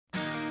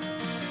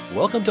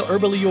Welcome to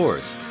Herbally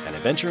Yours, an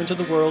adventure into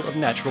the world of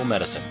natural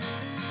medicine.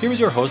 Here is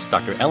your host,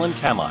 Dr. Ellen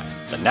Kamai,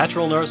 the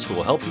natural nurse who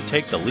will help you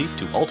take the leap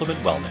to ultimate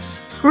wellness.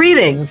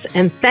 Greetings,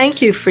 and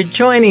thank you for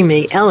joining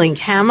me, Ellen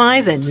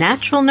Kamai, the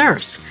natural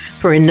nurse,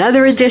 for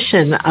another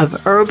edition of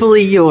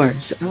Herbally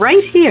Yours,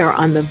 right here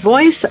on the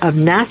voice of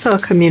Nassau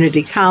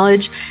Community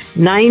College,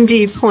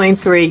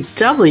 90.3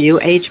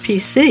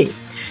 WHPC.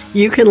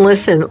 You can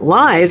listen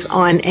live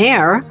on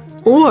air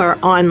or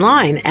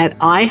online at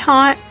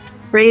iHeart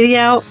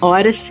Radio,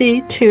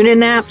 Odyssey,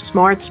 TuneIn app,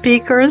 smart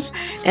speakers,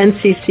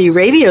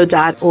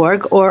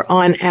 nccradio.org, or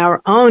on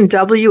our own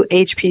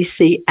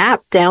WHPC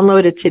app.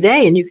 Download it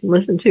today and you can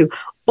listen to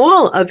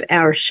all of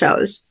our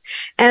shows.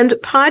 And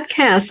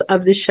podcasts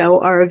of the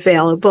show are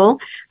available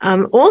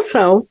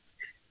also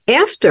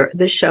after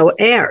the show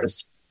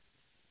airs.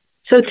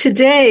 So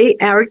today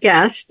our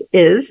guest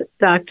is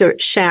Dr.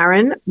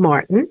 Sharon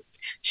Martin.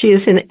 She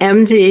is an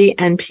MD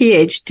and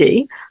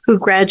PhD who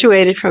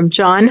graduated from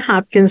Johns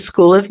Hopkins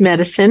School of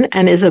Medicine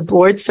and is a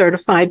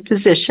board-certified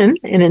physician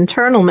in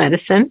internal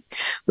medicine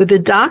with a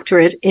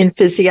doctorate in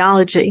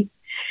physiology.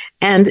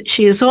 And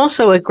she is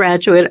also a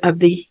graduate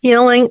of the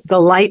Healing the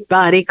Light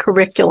Body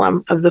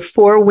curriculum of the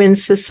Four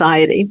Winds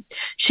Society.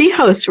 She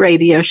hosts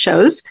radio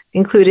shows,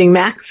 including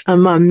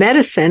Maximum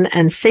Medicine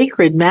and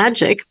Sacred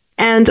Magic.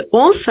 And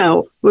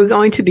also, we're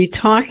going to be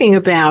talking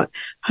about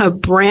her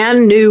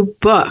brand new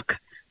book,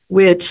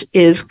 which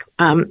is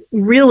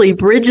really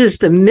bridges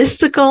the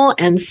mystical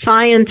and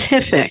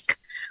scientific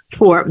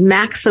for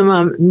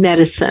maximum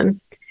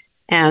medicine.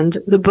 And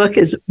the book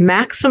is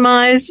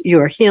Maximize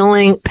Your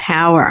Healing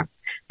Power.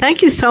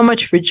 Thank you so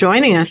much for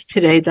joining us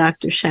today,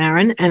 Dr.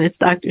 Sharon, and it's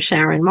Dr.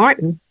 Sharon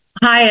Martin.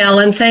 Hi,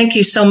 Ellen. Thank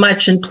you so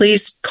much, and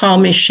please call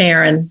me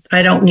Sharon.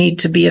 I don't need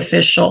to be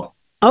official.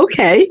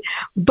 Okay,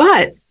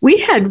 but we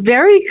had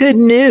very good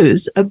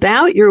news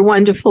about your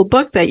wonderful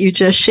book that you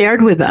just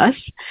shared with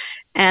us.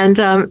 And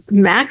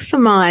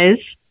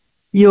maximize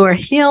your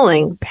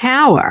healing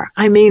power.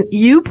 I mean,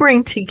 you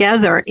bring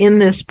together in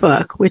this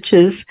book, which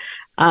is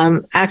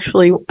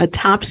actually a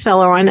top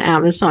seller on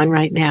Amazon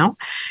right now,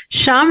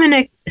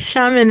 shamanic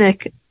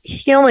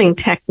healing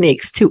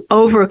techniques to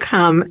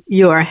overcome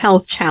your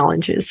health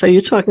challenges. So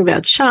you're talking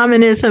about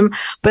shamanism,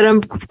 but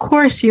of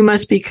course you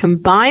must be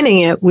combining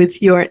it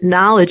with your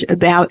knowledge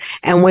about,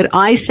 and what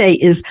I say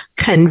is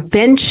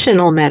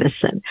conventional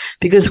medicine,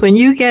 because when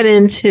you get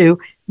into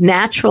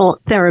natural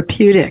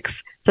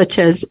therapeutics, such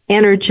as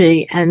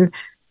energy and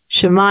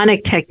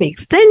shamanic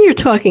techniques, then you're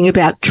talking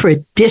about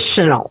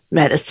traditional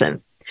medicine.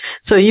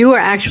 So you are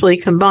actually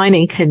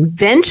combining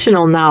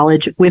conventional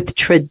knowledge with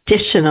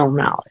traditional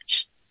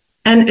knowledge.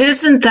 And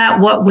isn't that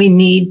what we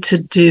need to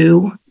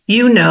do?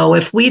 You know,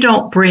 if we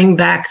don't bring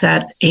back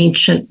that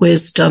ancient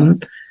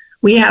wisdom,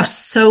 we have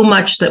so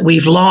much that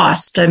we've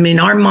lost. I mean,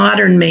 our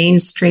modern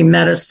mainstream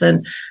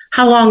medicine,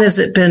 how long has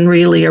it been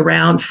really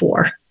around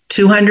for?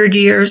 200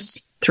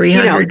 years?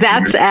 300.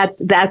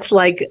 That's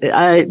like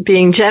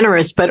being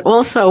generous, but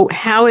also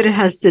how it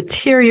has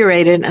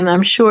deteriorated. And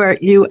I'm sure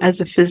you as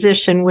a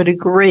physician would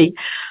agree.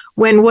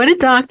 When what a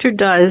doctor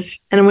does,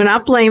 and we're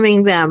not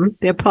blaming them,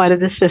 they're part of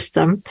the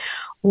system,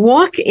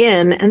 walk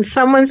in and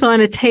someone's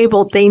on a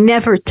table, they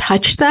never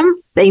touch them,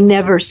 they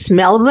never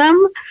smell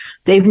them,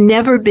 they've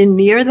never been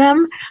near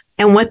them.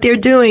 And what they're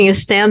doing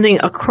is standing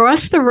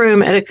across the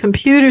room at a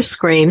computer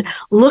screen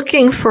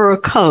looking for a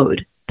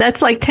code.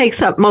 That's like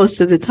takes up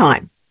most of the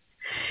time.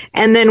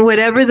 And then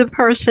whatever the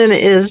person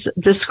is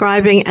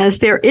describing as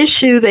their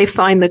issue, they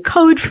find the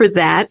code for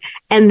that,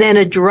 and then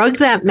a drug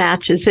that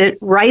matches it,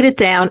 write it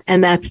down,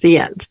 and that's the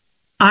end.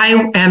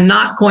 I am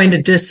not going to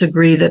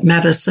disagree that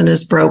medicine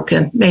is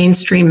broken.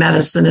 Mainstream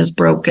medicine is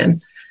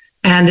broken.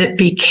 And it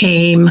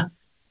became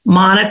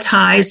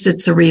monetized.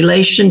 It's a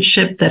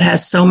relationship that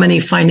has so many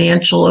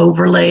financial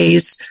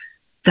overlays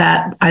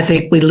that I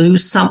think we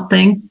lose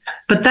something.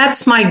 But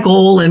that's my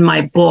goal in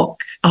my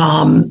book.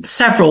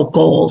 Several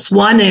goals.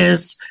 One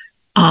is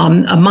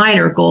a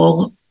minor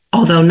goal,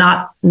 although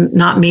not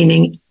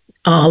meaning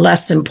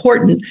less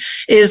important,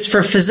 is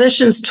for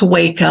physicians to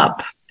wake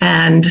up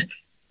and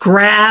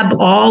grab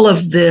all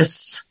of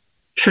this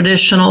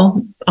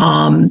traditional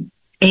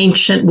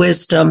ancient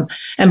wisdom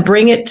and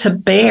bring it to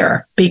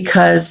bear,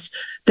 because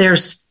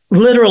there's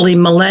literally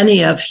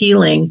millennia of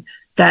healing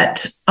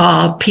that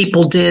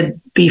people did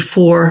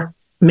before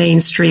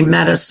mainstream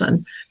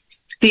medicine.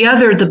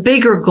 The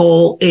bigger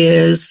goal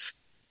is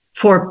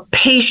for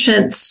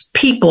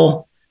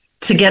people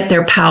to get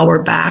their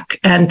power back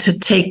and to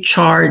take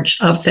charge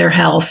of their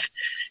health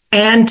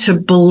and to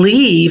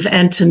believe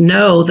and to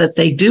know that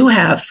they do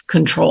have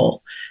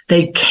control.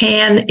 They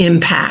can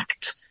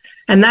impact.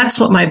 And that's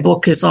what my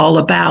book is all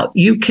about.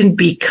 You can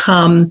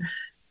become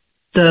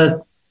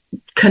the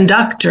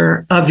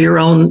conductor of your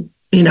own,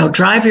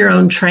 drive your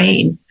own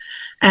train.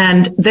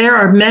 And there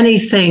are many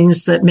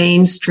things that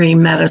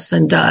mainstream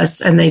medicine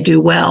does, and they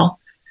do well,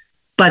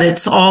 but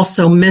it's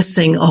also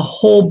missing a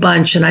whole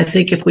bunch. And I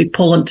think if we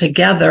pull them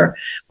together,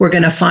 we're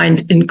going to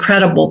find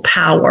incredible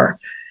power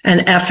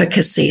and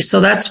efficacy. So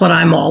that's what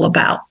I'm all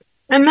about.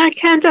 And that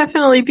can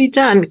definitely be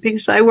done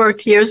because I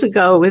worked years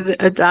ago with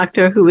a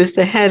doctor who was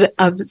the head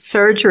of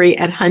surgery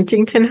at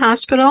Huntington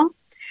Hospital.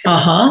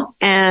 Uh-huh.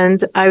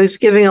 And I was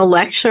giving a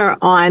lecture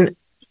on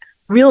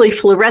really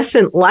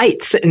fluorescent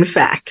lights, in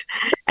fact,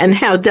 and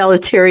how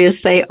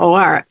deleterious they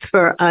are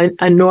for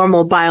a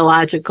normal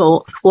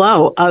biological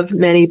flow of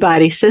many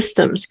body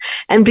systems.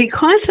 And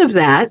because of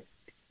that,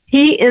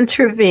 he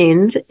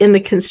intervened in the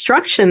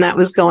construction that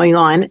was going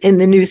on in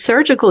the new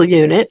surgical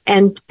unit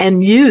and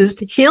used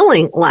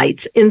healing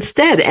lights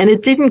instead. And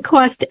it didn't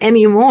cost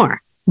any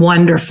more.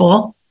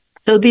 Wonderful.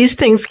 So these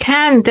things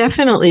can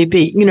definitely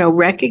be,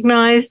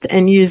 recognized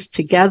and used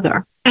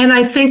together. And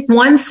I think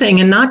one thing,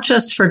 and not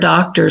just for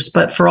doctors,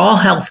 but for all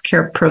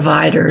healthcare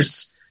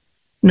providers,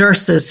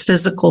 nurses,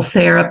 physical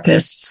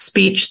therapists,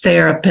 speech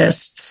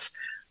therapists,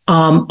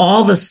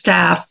 all the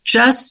staff,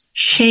 just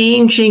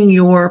changing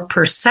your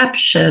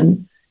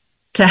perception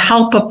to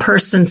help a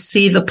person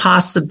see the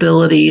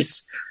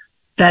possibilities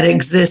that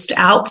exist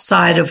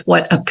outside of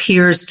what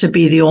appears to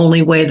be the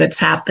only way that's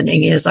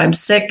happening is I'm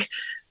sick,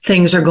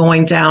 things are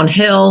going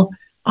downhill,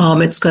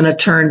 it's going to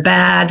turn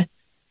bad.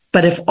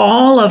 But if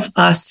all of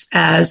us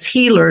as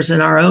healers in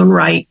our own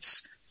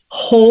rights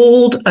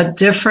hold a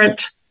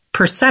different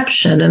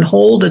perception and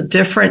hold a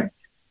different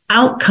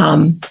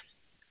outcome,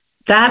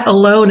 that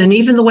alone, and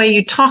even the way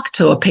you talk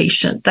to a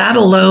patient, that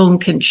alone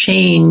can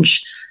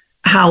change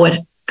how it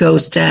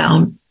goes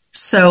down.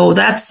 So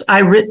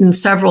I've written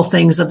several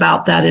things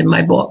about that in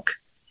my book.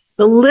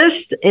 The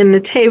list in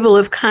the table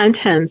of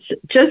contents,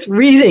 just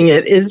reading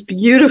it is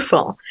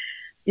beautiful.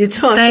 You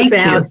talk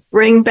about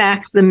bring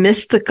back the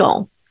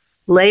mystical.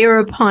 Layer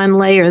upon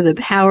layer, the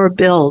power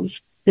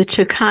builds, the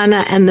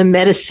Chicana and the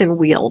medicine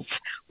wheels.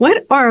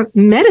 What are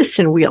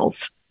medicine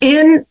wheels?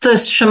 In the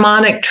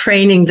shamanic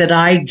training that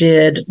I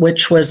did,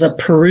 which was a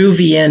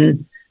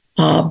Peruvian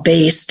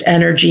based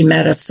energy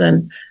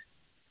medicine,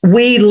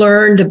 we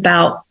learned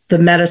about the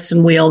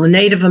medicine wheel. The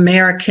Native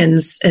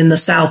Americans in the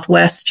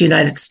Southwest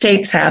United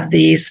States have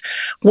these,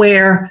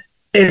 where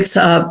it's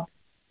a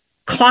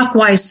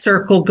clockwise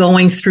circle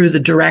going through the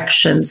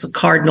directions, the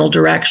cardinal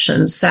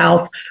directions,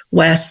 south,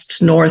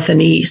 west, north,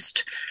 and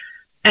east.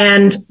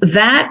 And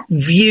that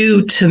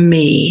view to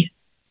me,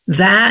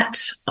 that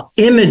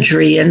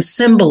imagery and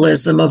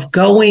symbolism of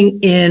going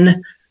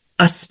in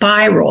a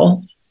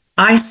spiral,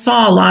 I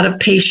saw a lot of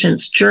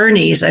patients'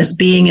 journeys as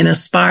being in a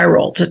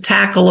spiral, to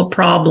tackle a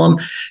problem,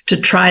 to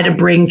try to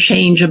bring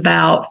change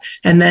about,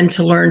 and then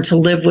to learn to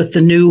live with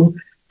the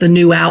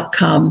new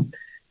outcome.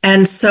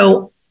 And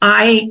so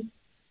I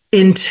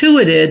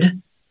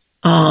intuited,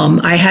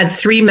 I had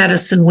 3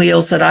 medicine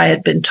wheels that I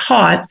had been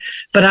taught,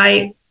 but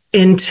I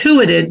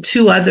intuited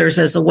 2 others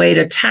as a way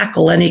to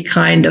tackle any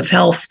kind of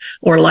health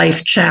or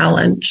life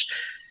challenge.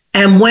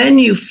 And when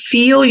you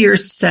feel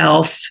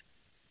yourself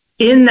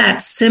in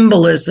that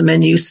symbolism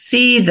and you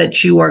see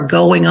that you are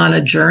going on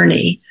a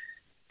journey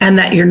and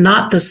that you're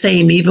not the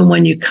same, even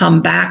when you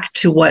come back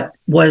to what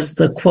was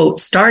the quote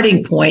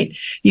starting point,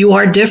 you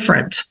are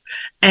different.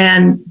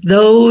 And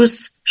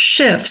those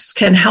shifts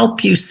can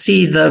help you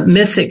see the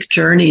mythic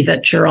journey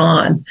that you're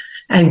on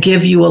and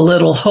give you a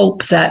little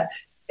hope that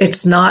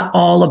it's not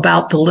all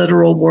about the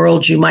literal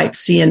world you might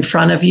see in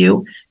front of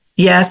you.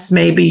 Yes,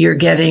 maybe you're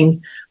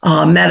getting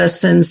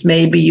medicines,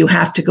 maybe you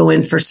have to go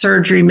in for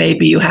surgery,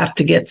 maybe you have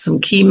to get some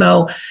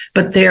chemo,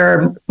 but there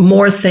are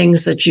more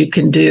things that you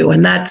can do.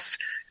 And that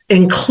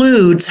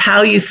includes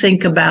how you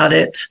think about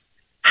it,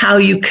 how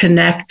you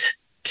connect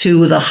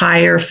to the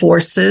higher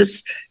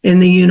forces in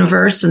the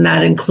universe, and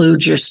that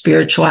includes your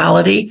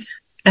spirituality.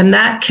 And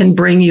that can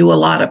bring you a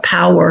lot of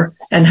power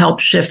and help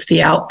shift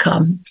the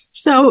outcome.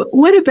 So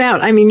what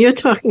about, you're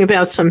talking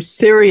about some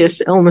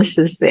serious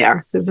illnesses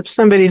there, because if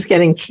somebody's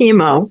getting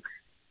chemo,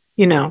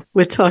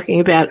 we're talking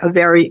about a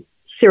very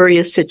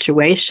serious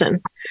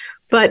situation.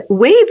 But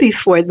way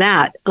before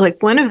that,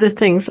 like one of the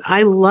things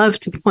I love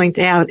to point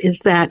out is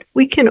that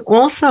we can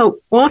also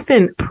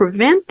often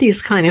prevent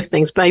these kind of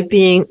things by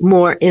being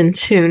more in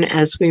tune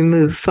as we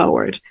move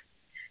forward.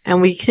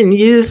 And we can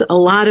use a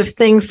lot of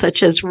things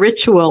such as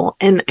ritual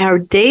in our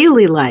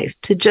daily life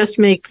to just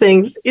make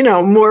things,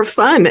 more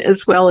fun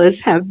as well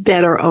as have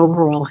better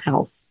overall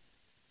health.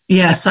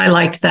 Yes, I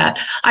like that.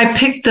 I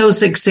picked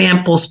those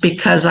examples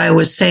because I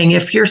was saying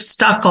if you're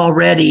stuck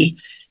already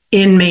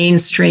in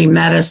mainstream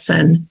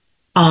medicine,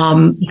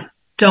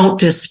 don't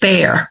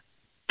despair.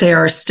 There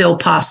are still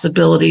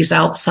possibilities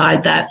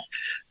outside that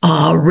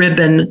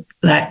ribbon,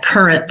 that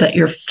current that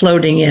you're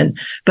floating in.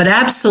 But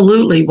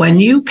absolutely, when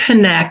you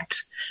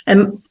connect,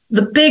 and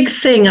the big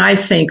thing I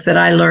think that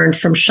I learned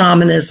from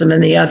shamanism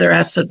and the other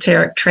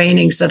esoteric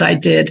trainings that I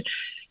did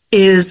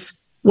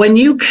is when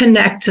you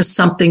connect to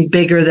something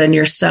bigger than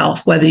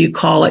yourself, whether you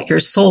call it your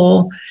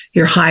soul,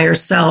 your higher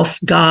self,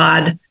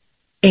 God,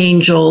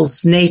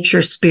 angels,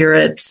 nature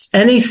spirits,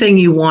 anything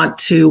you want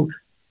to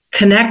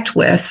connect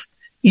with,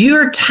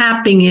 you're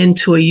tapping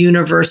into a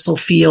universal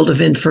field of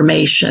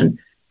information,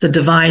 the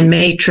divine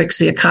matrix,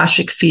 the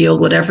Akashic field,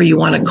 whatever you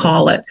want to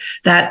call it,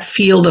 that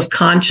field of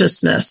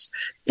consciousness.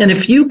 And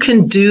if you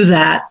can do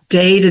that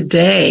day to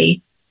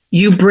day,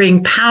 you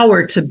bring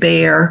power to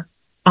bear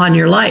on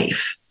your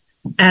life.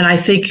 And I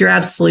think you're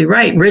absolutely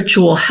right.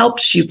 Ritual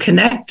helps you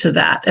connect to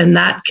that, and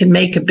that can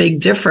make a big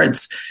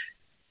difference.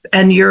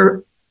 And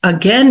you're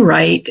again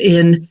right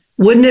in,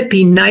 wouldn't it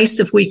be nice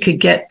if we could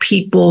get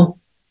people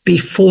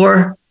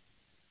before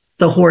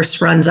the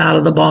horse runs out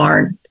of the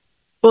barn?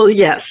 Well,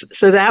 yes.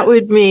 So that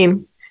would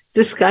mean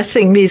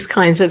discussing these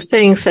kinds of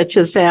things, such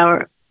as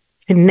our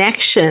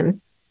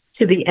connection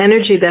to the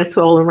energy that's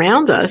all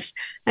around us.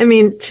 I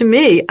mean, to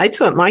me, I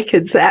taught my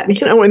kids that,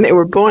 when they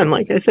were born.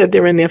 Like I said,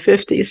 they're in their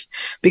 50s,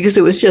 because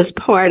it was just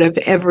part of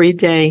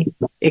everyday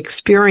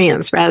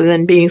experience rather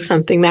than being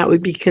something that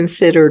would be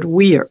considered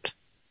weird.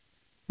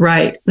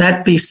 Right.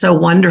 That'd be so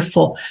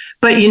wonderful.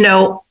 But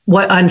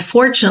what,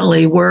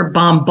 unfortunately, we're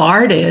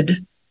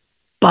bombarded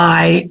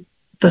by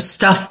the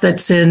stuff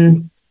that's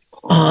in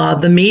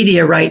the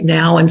media right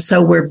now. And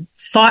so we're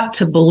taught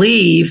to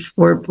believe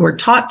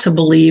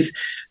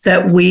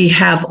that we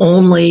have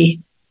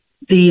only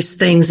these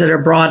things that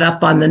are brought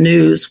up on the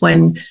news,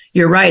 when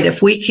you're right.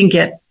 If we can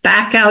get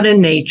back out in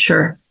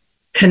nature,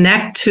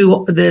 connect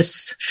to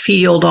this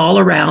field all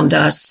around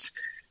us,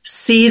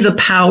 see the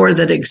power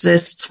that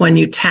exists when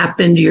you tap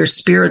into your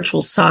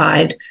spiritual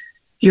side,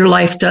 your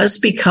life does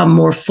become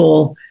more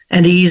full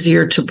and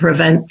easier to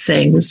prevent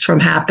things from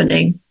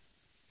happening.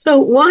 So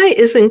why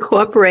is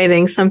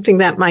incorporating something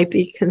that might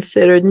be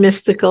considered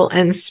mystical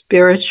and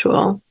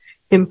spiritual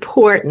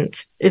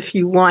important if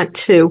you want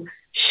to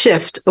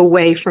shift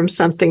away from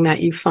something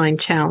that you find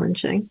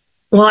challenging?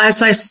 Well,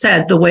 as I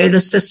said, the way the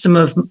system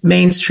of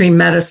mainstream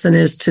medicine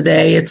is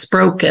today, it's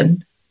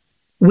broken.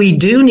 We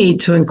do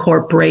need to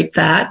incorporate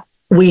that.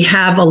 We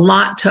have a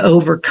lot to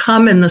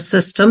overcome in the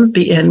system,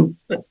 and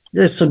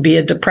this would be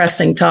a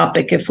depressing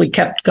topic if we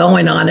kept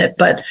going on it.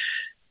 But,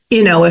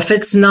 if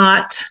it's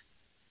not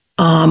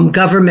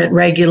government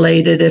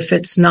regulated, if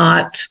it's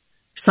not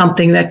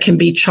something that can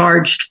be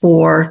charged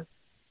for,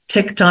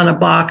 ticked on a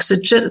box,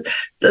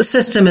 the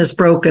system is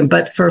broken.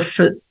 But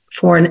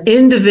for an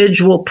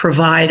individual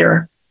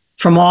provider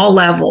from all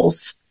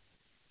levels,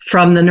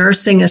 from the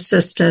nursing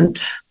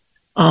assistant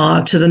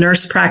to the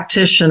nurse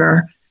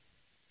practitioner,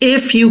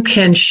 if you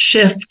can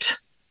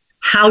shift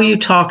how you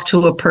talk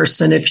to a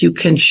person, if you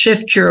can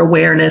shift your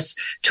awareness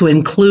to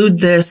include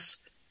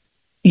this,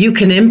 you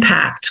can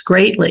impact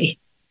greatly.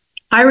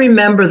 I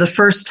remember the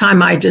first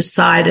time I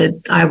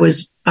decided, I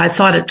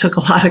thought it took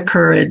a lot of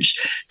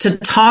courage to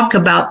talk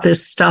about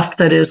this stuff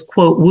that is,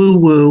 quote,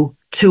 woo-woo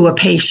to a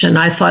patient.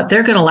 I thought,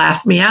 they're going to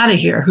laugh me out of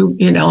here.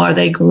 Are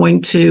they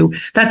going to?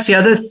 That's the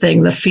other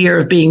thing, the fear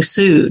of being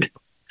sued.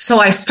 So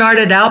I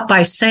started out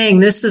by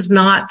saying, this is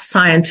not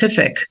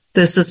scientific.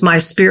 This is my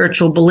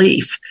spiritual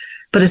belief.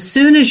 But as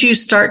soon as you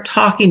start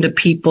talking to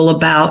people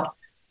about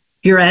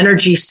your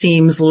energy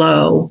seems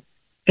low,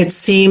 it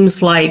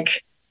seems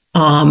like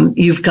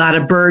you've got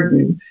a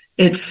burden,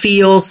 it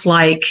feels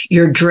like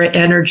your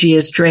energy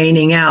is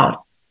draining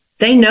out.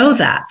 They know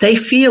that. They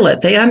feel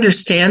it. They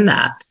understand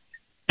that.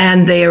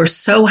 And they are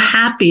so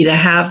happy to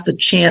have the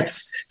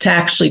chance to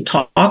actually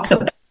talk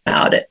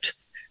about it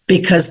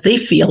because they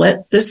feel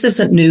it. This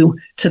isn't new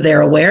to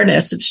their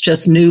awareness. It's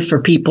just new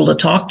for people to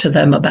talk to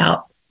them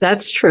about.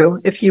 That's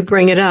true, if you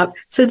bring it up.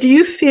 So do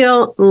you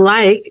feel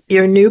like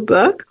your new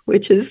book,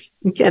 which is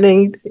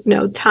getting,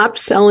 top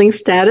selling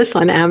status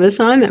on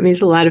Amazon, that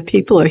means a lot of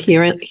people are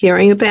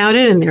hearing about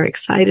it and they're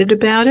excited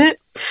about it.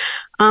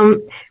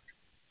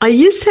 Are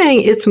you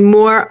saying it's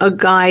more a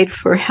guide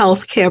for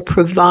healthcare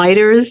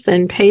providers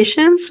than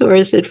patients, or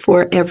is it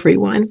for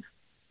everyone?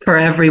 For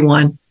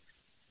everyone.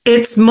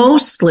 It's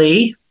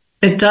mostly,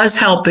 it does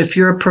help if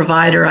you're a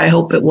provider. I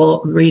hope it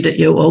will read it.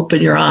 You'll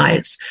open your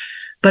eyes.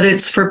 But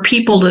it's for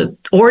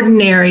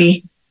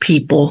ordinary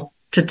people,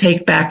 to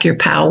take back your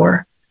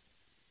power,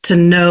 to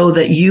know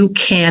that you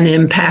can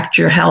impact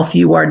your health.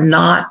 You're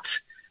not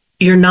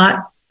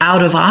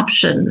out of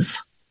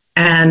options.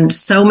 And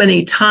so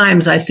many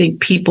times I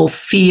think people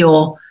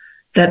feel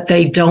that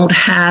they don't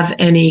have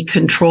any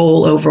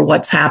control over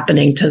what's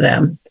happening to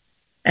them.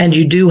 And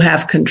you do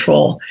have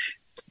control.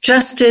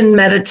 Just in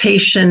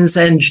meditations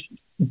and,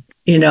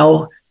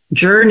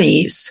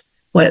 journeys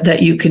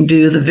that you can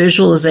do, the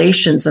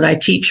visualizations, and I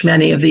teach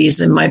many of these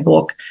in my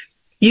book,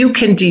 you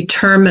can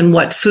determine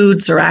what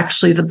foods are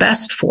actually the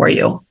best for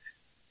you.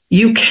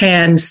 You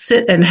can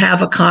sit and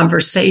have a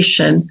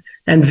conversation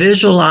and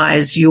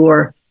visualize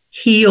your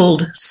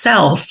healed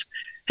self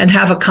and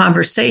have a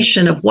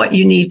conversation of what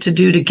you need to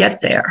do to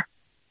get there.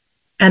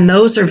 And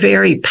those are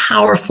very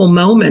powerful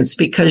moments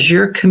because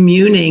you're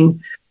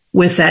communing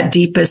with that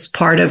deepest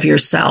part of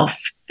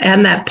yourself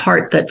and that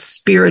part that's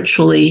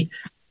spiritually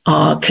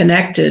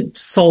connected,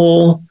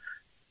 soul,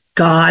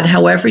 God,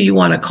 however you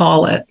want to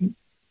call it.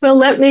 Well,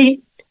 let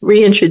me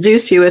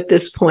reintroduce you at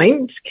this point,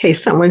 in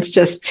case someone's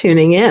just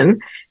tuning in.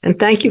 And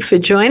thank you for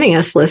joining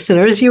us,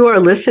 listeners. You are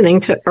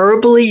listening to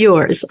Herbally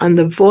Yours on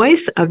the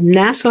voice of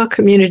Nassau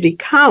Community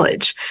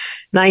College,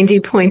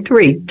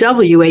 90.3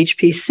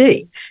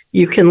 WHPC.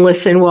 You can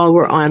listen while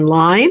we're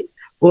online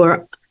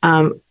or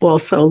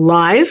also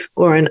live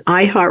or on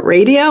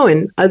iHeartRadio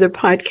and other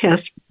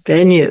podcast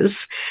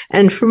venues.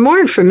 And for more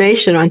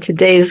information on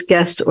today's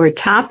guest or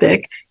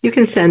topic, you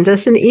can send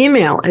us an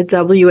email at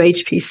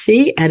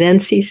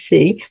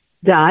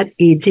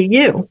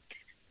whpc@ncc.edu.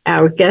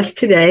 Our guest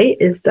today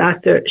is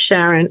Dr.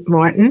 Sharon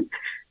Martin,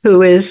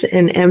 who is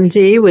an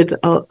MD with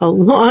a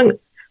long,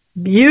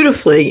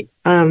 beautifully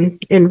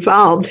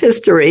involved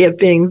history of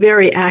being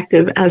very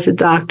active as a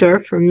doctor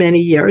for many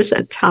years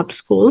at top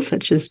schools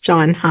such as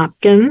Johns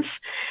Hopkins.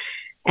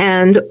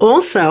 And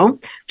also,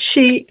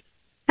 she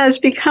has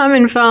become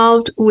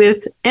involved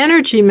with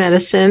energy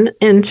medicine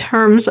in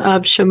terms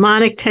of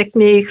shamanic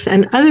techniques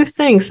and other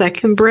things that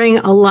can bring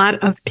a lot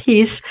of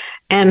peace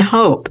and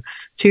hope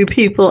to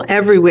people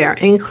everywhere,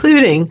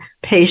 including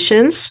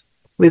patients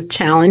with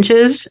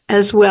challenges,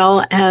 as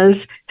well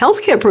as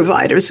healthcare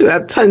providers who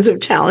have tons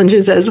of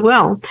challenges as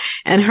well.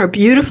 And her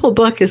beautiful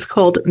book is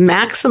called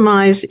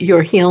Maximize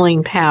Your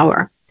Healing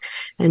Power.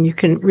 And you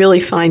can really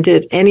find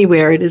it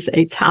anywhere. It is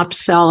a top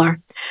seller.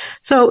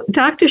 So,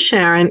 Dr.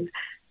 Sharon,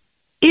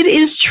 it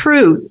is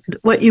true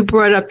what you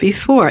brought up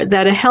before,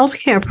 that a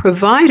healthcare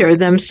provider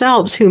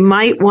themselves who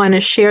might want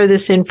to share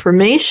this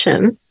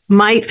information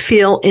might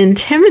feel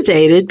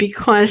intimidated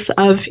because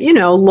of,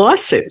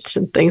 lawsuits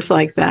and things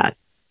like that.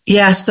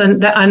 Yes,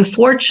 and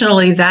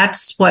unfortunately,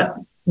 that's what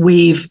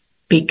we've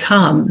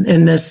become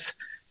in this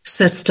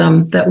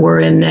system that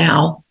we're in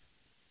now.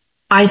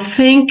 I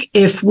think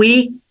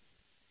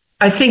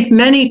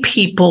many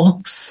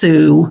people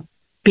sue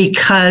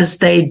because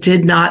they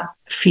did not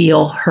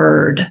feel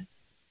heard.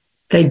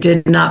 They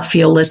did not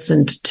feel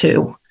listened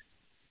to.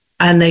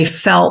 And they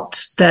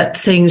felt that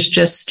things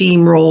just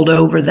steamrolled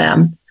over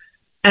them.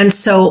 And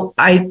so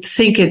I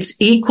think it's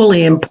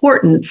equally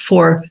important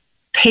for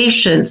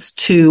patients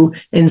to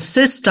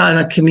insist on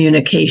a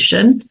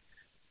communication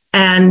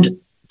and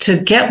to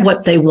get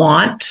what they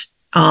want,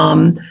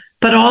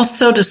 but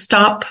also to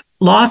stop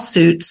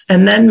lawsuits.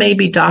 And then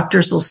maybe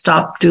doctors will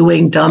stop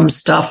doing dumb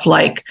stuff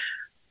like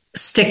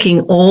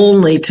sticking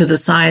only to the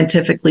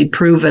scientifically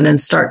proven and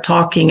start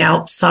talking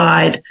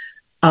outside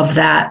of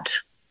that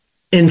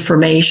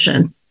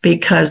information,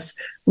 because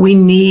we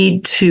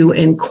need to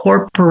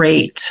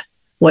incorporate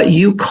what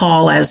you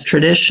call as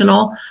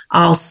traditional,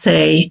 I'll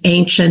say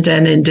ancient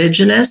and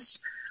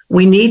indigenous.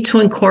 We need to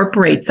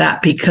incorporate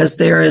that because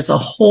there is a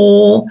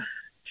whole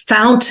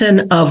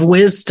fountain of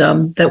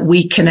wisdom that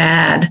we can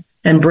add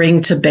and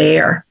bring to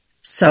bear.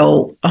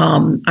 So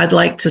I'd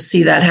like to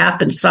see that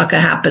happen. It's not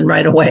going to happen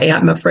right away,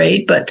 I'm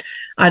afraid, but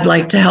I'd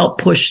like to help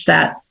push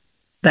that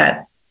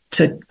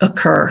to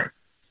occur.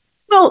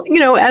 Well,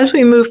 as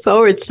we move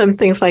forward, some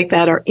things like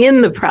that are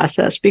in the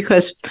process,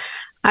 because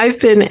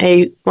I've been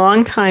a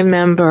longtime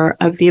member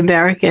of the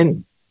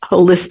American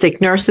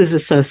Holistic Nurses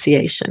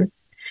Association,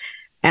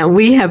 and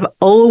we have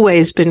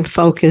always been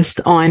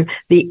focused on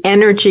the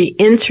energy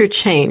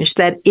interchange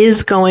that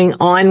is going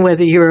on,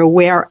 whether you're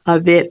aware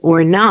of it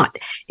or not,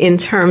 in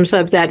terms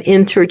of that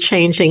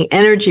interchanging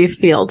energy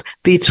field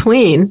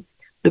between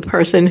the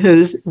person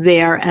who's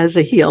there as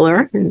a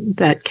healer, in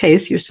that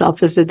case,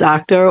 yourself as a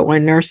doctor or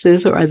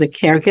nurses or other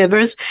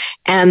caregivers,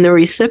 and the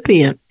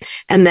recipient.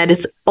 And that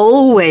it's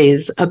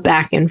always a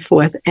back and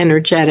forth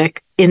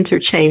energetic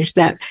interchange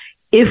that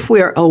if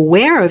we're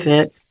aware of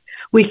it,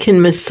 we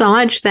can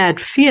massage that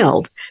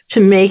field to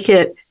make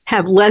it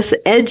have less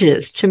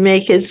edges, to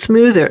make it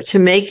smoother, to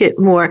make it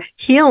more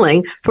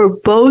healing for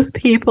both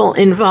people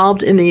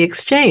involved in the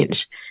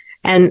exchange.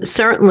 And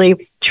certainly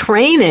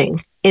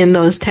training in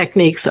those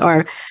techniques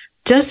are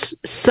just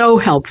so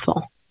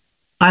helpful.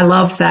 I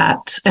love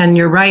that. And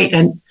you're right.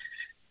 And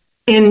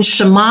in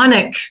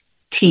shamanic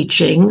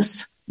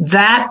teachings,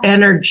 that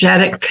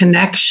energetic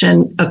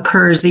connection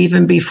occurs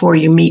even before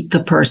you meet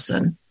the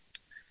person.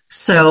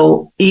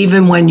 So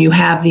even when you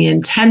have the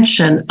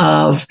intention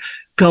of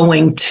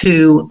going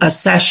to a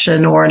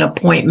session or an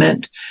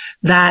appointment,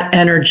 that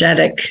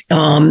energetic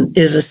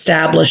is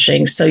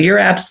establishing. So you're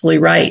absolutely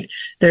right.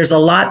 There's a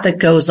lot that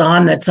goes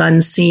on that's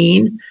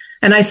unseen.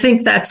 And I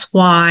think that's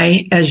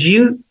why, as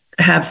you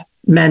have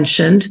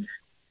mentioned,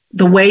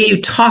 the way you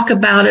talk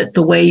about it,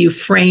 the way you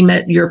frame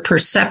it, your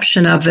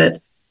perception of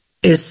it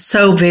is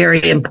so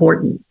very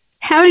important.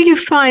 How do you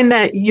find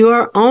that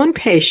your own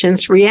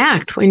patients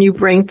react when you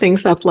bring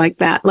things up like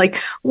that? Like,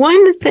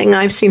 one thing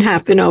I've seen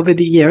happen over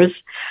the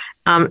years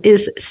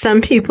is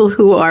some people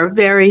who are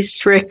very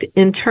strict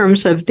in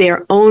terms of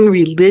their own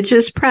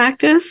religious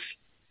practice,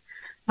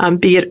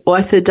 be it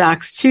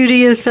Orthodox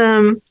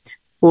Judaism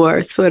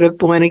or sort of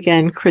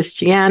born-again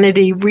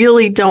Christianity,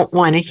 really don't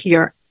want to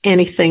hear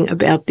anything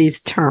about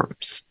these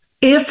terms.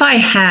 If I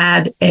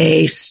had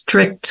a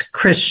strict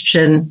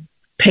Christian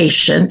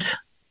patient,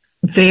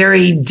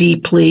 very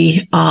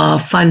deeply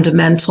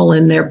fundamental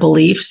in their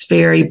beliefs,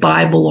 very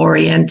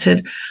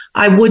Bible-oriented,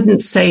 I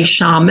wouldn't say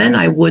shaman.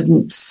 I would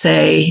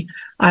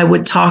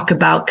talk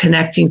about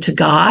connecting to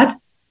God.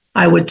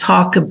 I would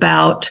talk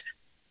about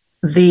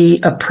the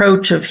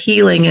approach of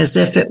healing as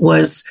if it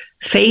was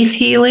faith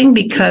healing,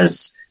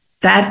 because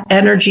that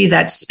energy,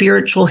 that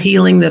spiritual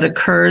healing that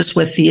occurs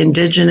with the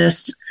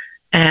indigenous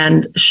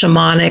and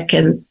shamanic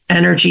and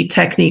energy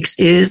techniques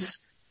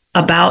is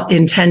about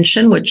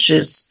intention, which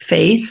is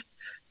faith.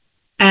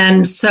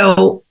 And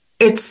so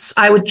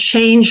I would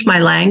change my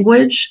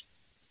language,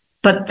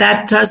 but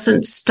that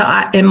doesn't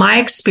stop, in my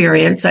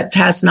experience, that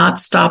has not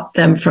stopped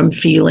them from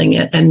feeling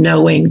it and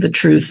knowing the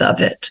truth of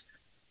it.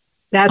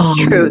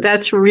 That's true.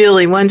 That's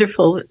really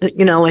wonderful.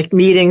 Like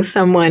meeting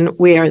someone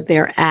where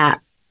they're at.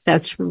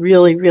 That's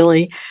really,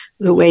 really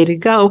the way to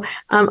go.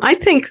 I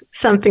think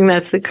something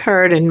that's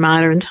occurred in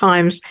modern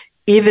times,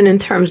 even in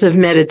terms of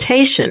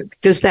meditation,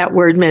 because that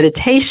word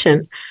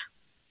meditation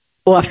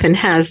often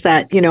has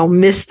that,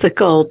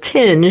 mystical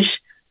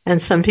tinge, and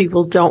some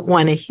people don't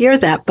want to hear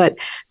that. But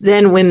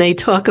then when they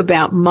talk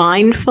about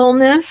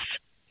mindfulness,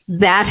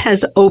 that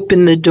has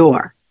opened the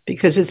door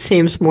because it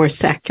seems more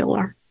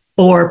secular.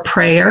 Or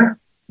prayer.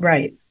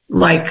 Right.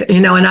 Like,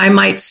 and I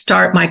might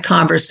start my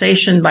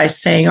conversation by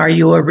saying, are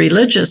you a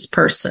religious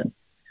person?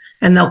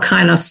 And they'll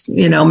kind of,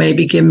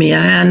 maybe give me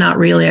not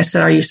really. I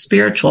said, are you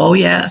spiritual? Oh,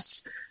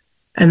 yes.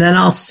 And then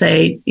I'll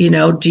say,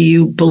 do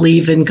you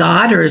believe in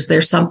God, or is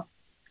there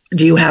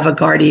do you have a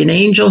guardian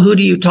angel? Who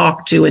do you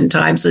talk to in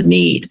times of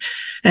need?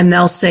 And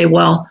they'll say,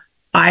 well,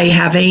 I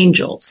have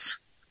angels.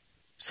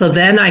 So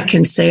then I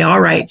can say, all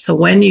right, so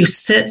when you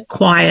sit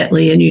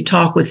quietly and you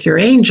talk with your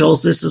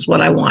angels, this is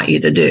what I want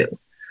you to do.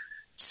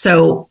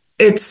 So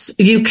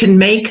you can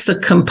make the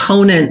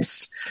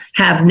components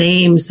have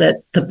names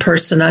that the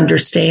person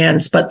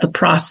understands, but the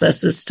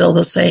process is still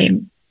the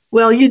same.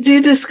 Well, you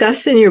do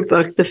discuss in your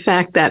book the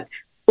fact that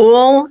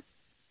all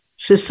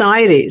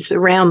societies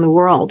around the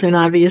world, and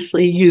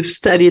obviously you've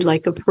studied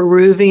like the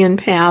Peruvian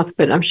path,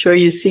 but I'm sure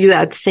you see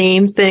that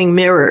same thing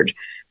mirrored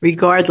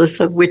regardless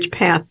of which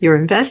path you're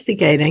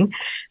investigating.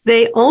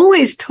 They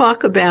always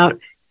talk about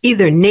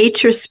either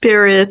nature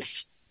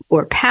spirits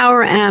or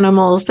power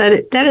animals.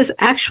 That is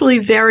actually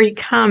very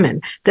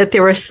common, that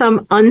there are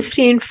some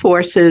unseen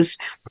forces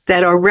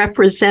that are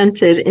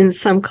represented in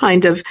some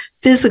kind of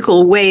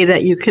physical way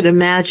that you could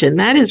imagine.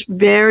 That is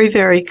very,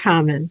 very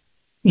common.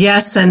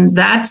 Yes, and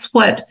that's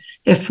what,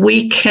 if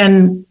we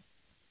can,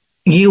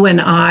 you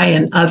and I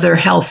and other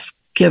health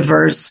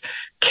givers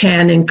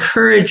can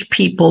encourage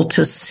people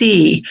to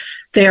see,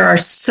 there are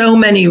so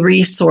many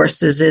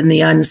resources in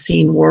the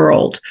unseen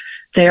world.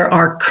 There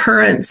are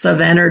currents of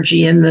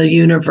energy in the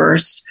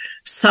universe,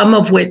 some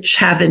of which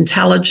have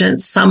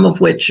intelligence,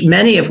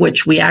 many of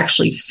which we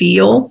actually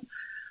feel,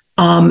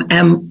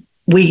 and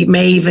we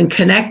may even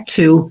connect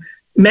to.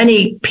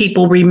 Many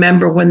people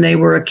remember when they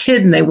were a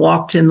kid and they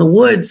walked in the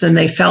woods and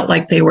they felt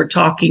like they were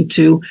talking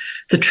to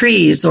the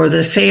trees or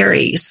the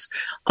fairies.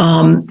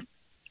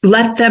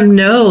 Let them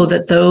know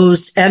that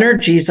those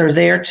energies are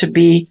there to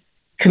be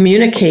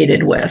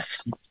communicated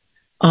with.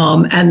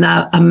 And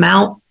the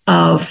amount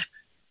of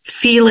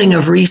feeling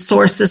of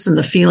resources and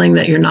the feeling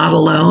that you're not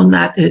alone,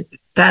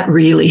 that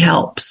really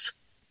helps.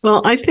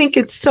 Well, I think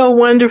it's so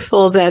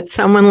wonderful that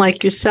someone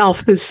like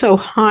yourself, who's so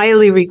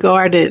highly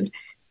regarded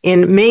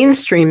in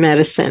mainstream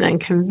medicine and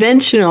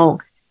conventional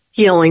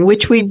healing,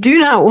 which we do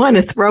not want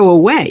to throw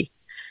away,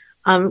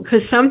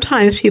 because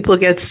sometimes people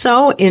get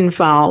so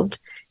involved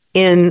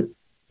in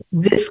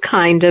this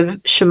kind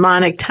of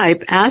shamanic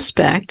type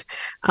aspect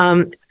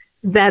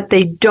that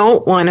they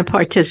don't want to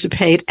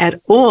participate at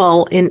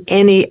all in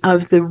any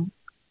of the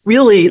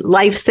really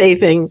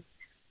life-saving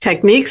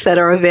techniques that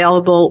are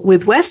available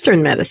with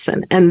Western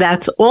medicine. And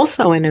that's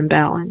also an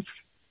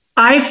imbalance.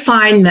 I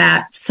find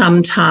that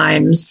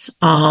sometimes,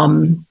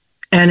 and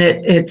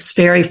it's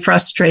very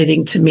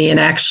frustrating to me and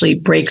actually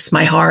breaks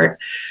my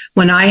heart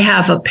when I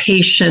have a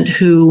patient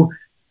who,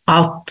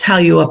 I'll tell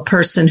you, a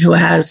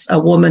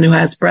woman who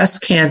has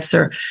breast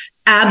cancer,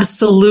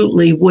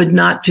 absolutely would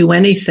not do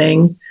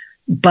anything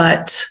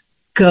but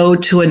go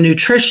to a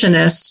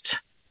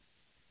nutritionist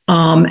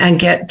and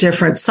get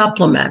different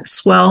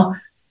supplements. Well,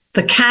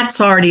 the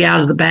cat's already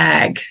out of the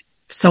bag.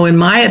 So in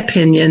my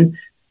opinion,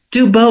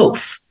 do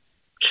both.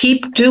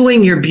 Keep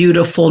doing your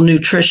beautiful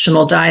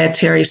nutritional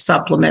dietary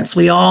supplements.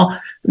 We all,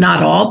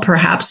 not all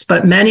perhaps,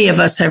 but many of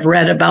us have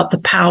read about the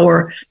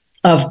power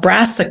of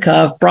brassica,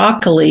 of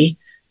broccoli,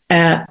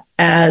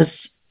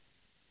 as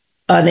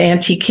an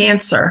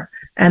anti-cancer.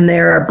 And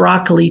there are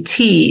broccoli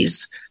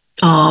teas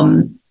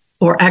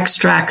or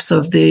extracts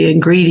of the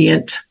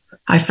ingredient.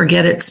 I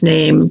forget its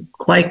name,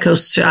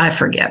 I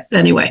forget.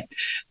 Anyway,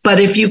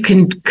 but if you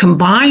can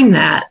combine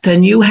that,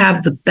 then you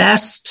have the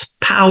best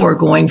power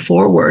going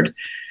forward.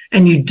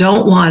 And you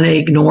don't want to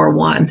ignore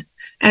one.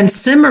 And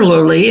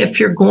similarly, if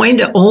you're going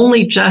to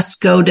only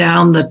just go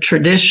down the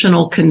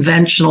traditional,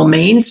 conventional,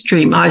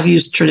 mainstream, I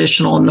use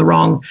traditional in the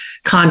wrong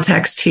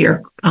context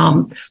here.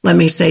 Let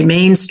me say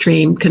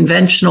mainstream,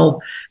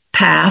 conventional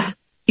path,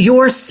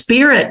 your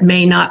spirit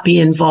may not be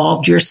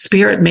involved. Your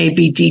spirit may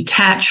be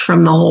detached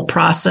from the whole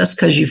process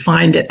because you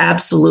find it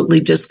absolutely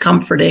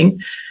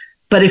discomforting.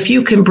 But if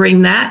you can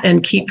bring that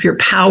and keep your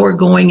power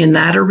going in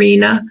that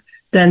arena,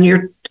 then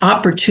your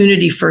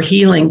opportunity for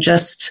healing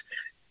it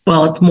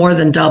more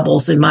than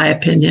doubles, in my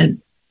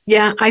opinion.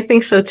 Yeah, I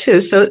think so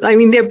too. So, I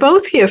mean, they're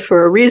both here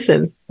for a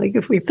reason. Like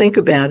if we think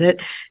about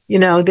it,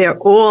 they're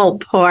all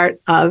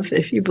part of,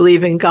 if you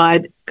believe in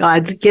God,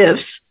 God's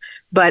gifts.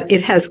 but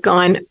it has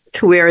gone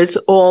to where it's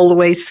all the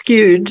way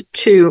skewed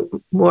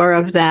to more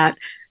of that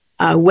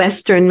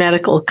Western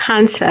medical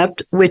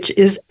concept, which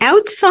is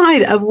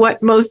outside of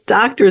what most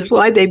doctors,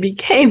 why they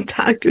became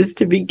doctors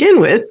to begin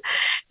with,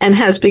 and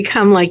has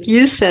become, like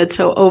you said,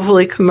 so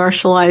overly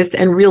commercialized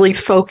and really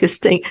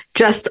focusing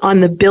just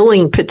on the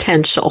billing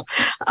potential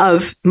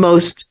of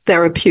most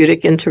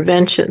therapeutic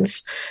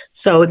interventions.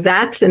 So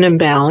that's an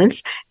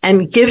imbalance.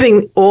 And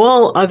giving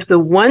all of the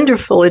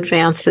wonderful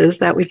advances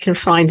that we can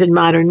find in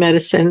modern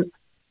medicine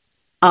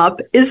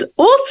up is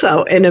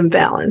also an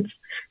imbalance.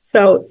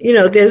 So,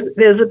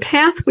 there's a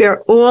path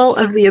where all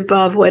of the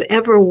above,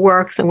 whatever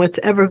works and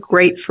whatever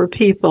great for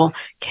people,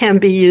 can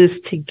be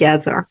used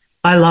together.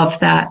 I love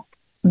that.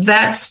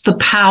 That's the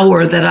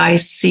power that I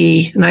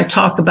see. And I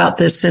talk about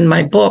this in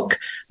my book,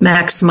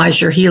 Maximize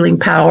Your Healing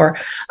Power,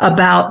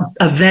 about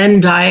a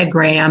Venn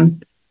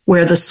diagram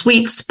where the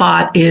sweet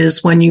spot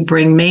is when you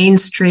bring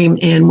mainstream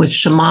in with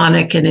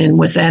shamanic and in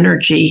with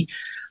energy.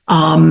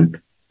 And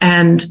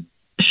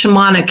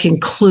shamanic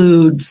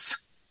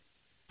includes,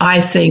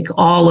 I think,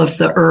 all of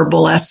the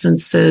herbal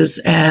essences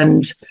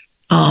and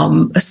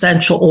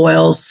essential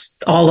oils,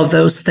 all of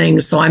those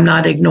things. So I'm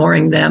not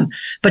ignoring them.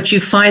 But you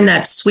find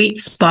that sweet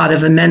spot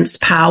of immense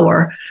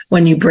power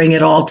when you bring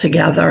it all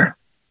together.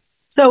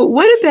 So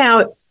what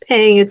about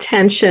paying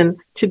attention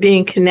to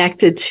being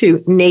connected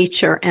to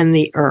nature and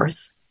the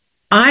earth?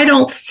 I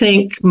don't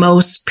think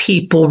most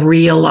people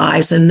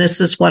realize, and this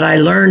is what I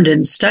learned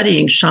in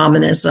studying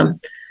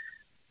shamanism,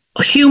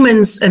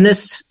 humans, and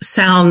this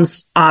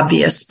sounds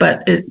obvious,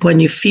 but when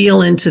you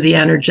feel into the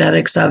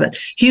energetics of it,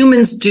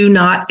 humans do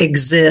not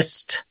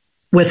exist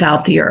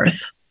without the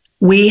earth.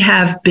 We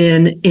have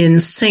been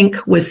in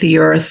sync with the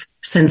earth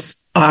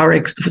since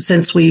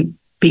we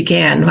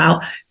began.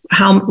 Well,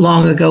 how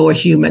long ago are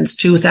humans?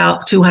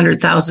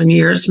 200,000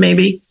 years,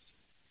 maybe.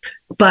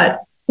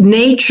 But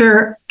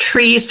nature,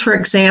 trees, for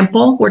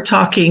example, we're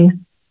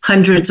talking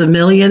hundreds of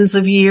millions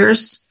of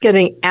years.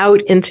 Getting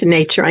out into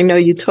nature, I know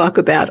you talk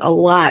about a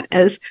lot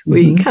as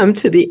we come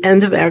to the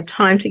end of our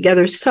time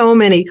together. So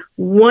many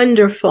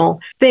wonderful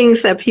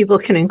things that people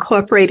can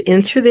incorporate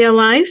into their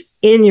life.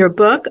 In your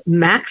book,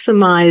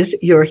 Maximize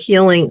Your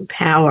Healing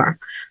Power.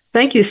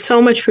 Thank you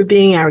so much for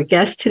being our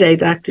guest today,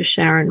 Dr.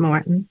 Sharon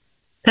Martin.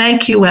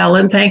 Thank you,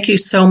 Ellen. Thank you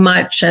so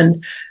much.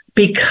 And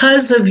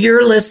because of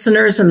your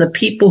listeners and the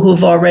people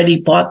who've already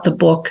bought the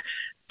book,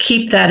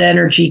 keep that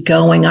energy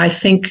going. I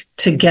think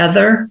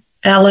together,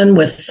 Ellen,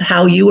 with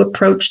how you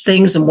approach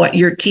things and what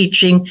you're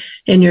teaching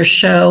in your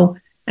show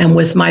and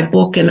with my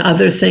book and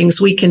other things,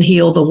 we can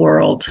heal the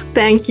world.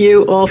 Thank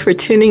you all for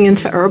tuning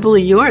into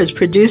Herbally Yours,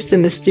 produced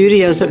in the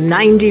studios of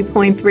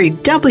 90.3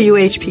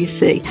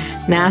 WHPC,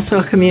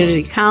 Nassau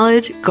Community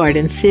College,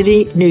 Garden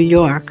City, New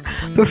York.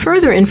 For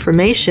further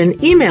information,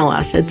 email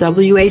us at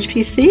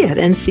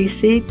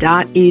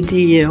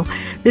whpc@ncc.edu.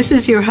 This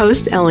is your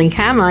host, Ellen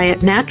Kamai at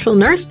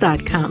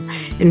naturalnurse.com,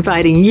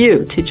 inviting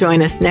you to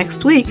join us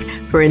next week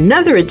for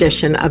another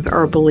edition of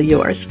Herbally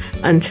Yours.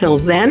 Until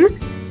then,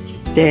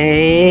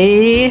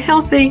 stay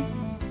healthy.